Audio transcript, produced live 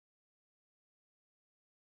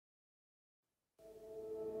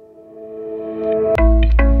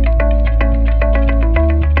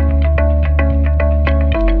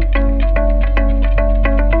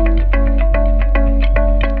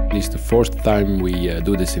fourth time we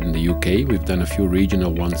do this in the UK. We've done a few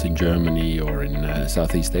regional ones in Germany or in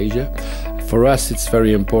Southeast Asia. For us, it's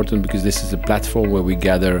very important because this is a platform where we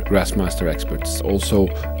gather GrassMaster experts. Also,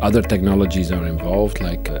 other technologies are involved,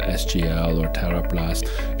 like SGL or TerraPlast.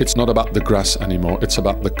 It's not about the grass anymore, it's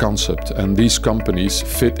about the concept. And these companies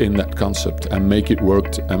fit in that concept and make it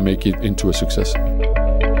work and make it into a success.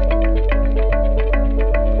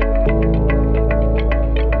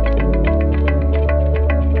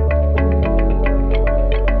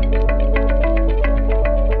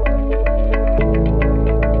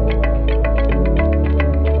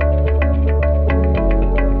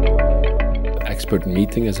 Expert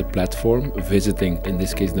meeting as a platform, visiting, in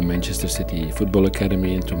this case, the Manchester City Football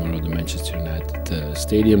Academy and tomorrow the Manchester United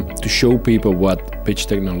Stadium, to show people what pitch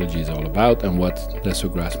technology is all about and what Desso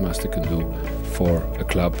GrassMaster can do for a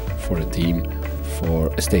club, for a team, for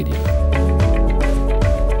a stadium.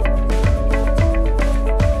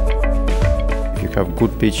 If you have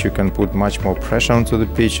good pitch, you can put much more pressure onto the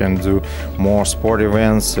pitch and do more sport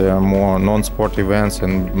events, more non-sport events,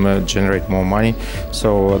 and generate more money.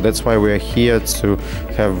 So that's why we are here, to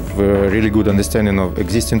have a really good understanding of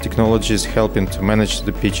existing technologies, helping to manage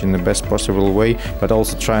the pitch in the best possible way, but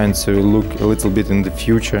also trying to look a little bit in the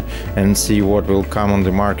future and see what will come on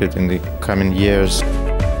the market in the coming years.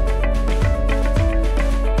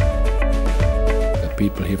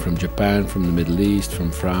 People here from Japan, from the Middle East,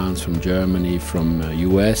 from France, from Germany, from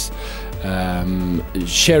US,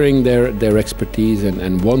 sharing their expertise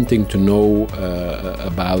and wanting to know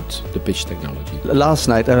about the pitch technology. Last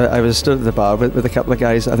night I was stood at the bar with a couple of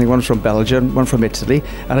guys, I think one from Belgium, one from Italy,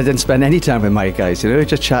 and I didn't spend any time with my guys, you know,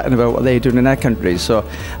 just chatting about what they're doing in their countries. So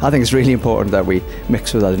I think it's really important that we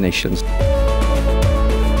mix with other nations.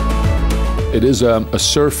 It is a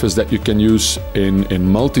surface that you can use in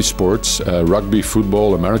multi-sports, rugby,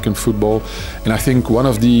 football, American football. And I think one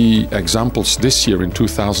of the examples this year in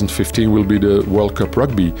 2015 will be the World Cup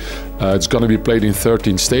Rugby. It's going to be played in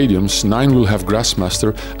 13 stadiums, 9 will have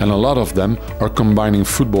GrassMaster, and a lot of them are combining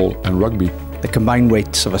football and rugby. The combined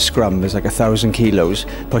weights of a scrum is like 1,000 kilos,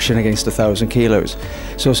 pushing against 1,000 kilos.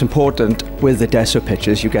 So it's important with the Desso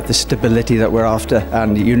pitches, you get the stability that we're after,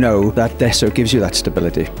 and you know that Desso gives you that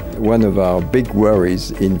stability. One of our big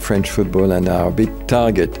worries in French football and our big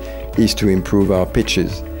target is to improve our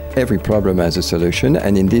pitches. Every problem has a solution,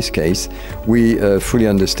 and in this case we fully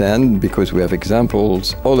understand, because we have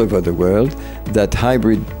examples all over the world, that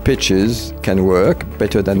hybrid pitches can work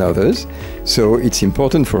better than others. So it's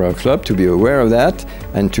important for our club to be aware of that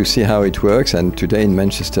and to see how it works, and today in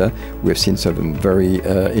Manchester we've seen some very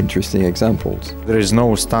interesting examples. There is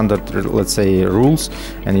no standard, let's say, rules,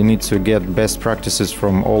 and you need to get best practices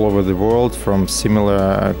from all over the world, from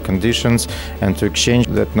similar conditions, and to exchange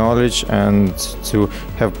that knowledge and to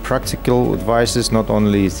have practical advices, not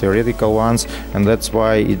only theoretical ones, and that's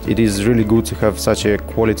why it is really good to have such a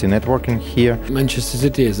quality networking here. Manchester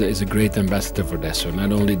City is a great ambassador for Desso.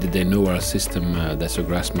 Not only did they know our system, Desso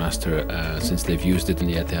GrassMaster, since they've used it in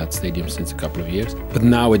the Etihad Stadium since a couple of years, but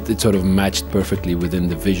now it sort of matched perfectly within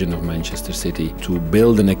the vision of Manchester City to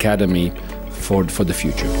build an academy for the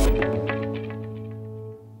future.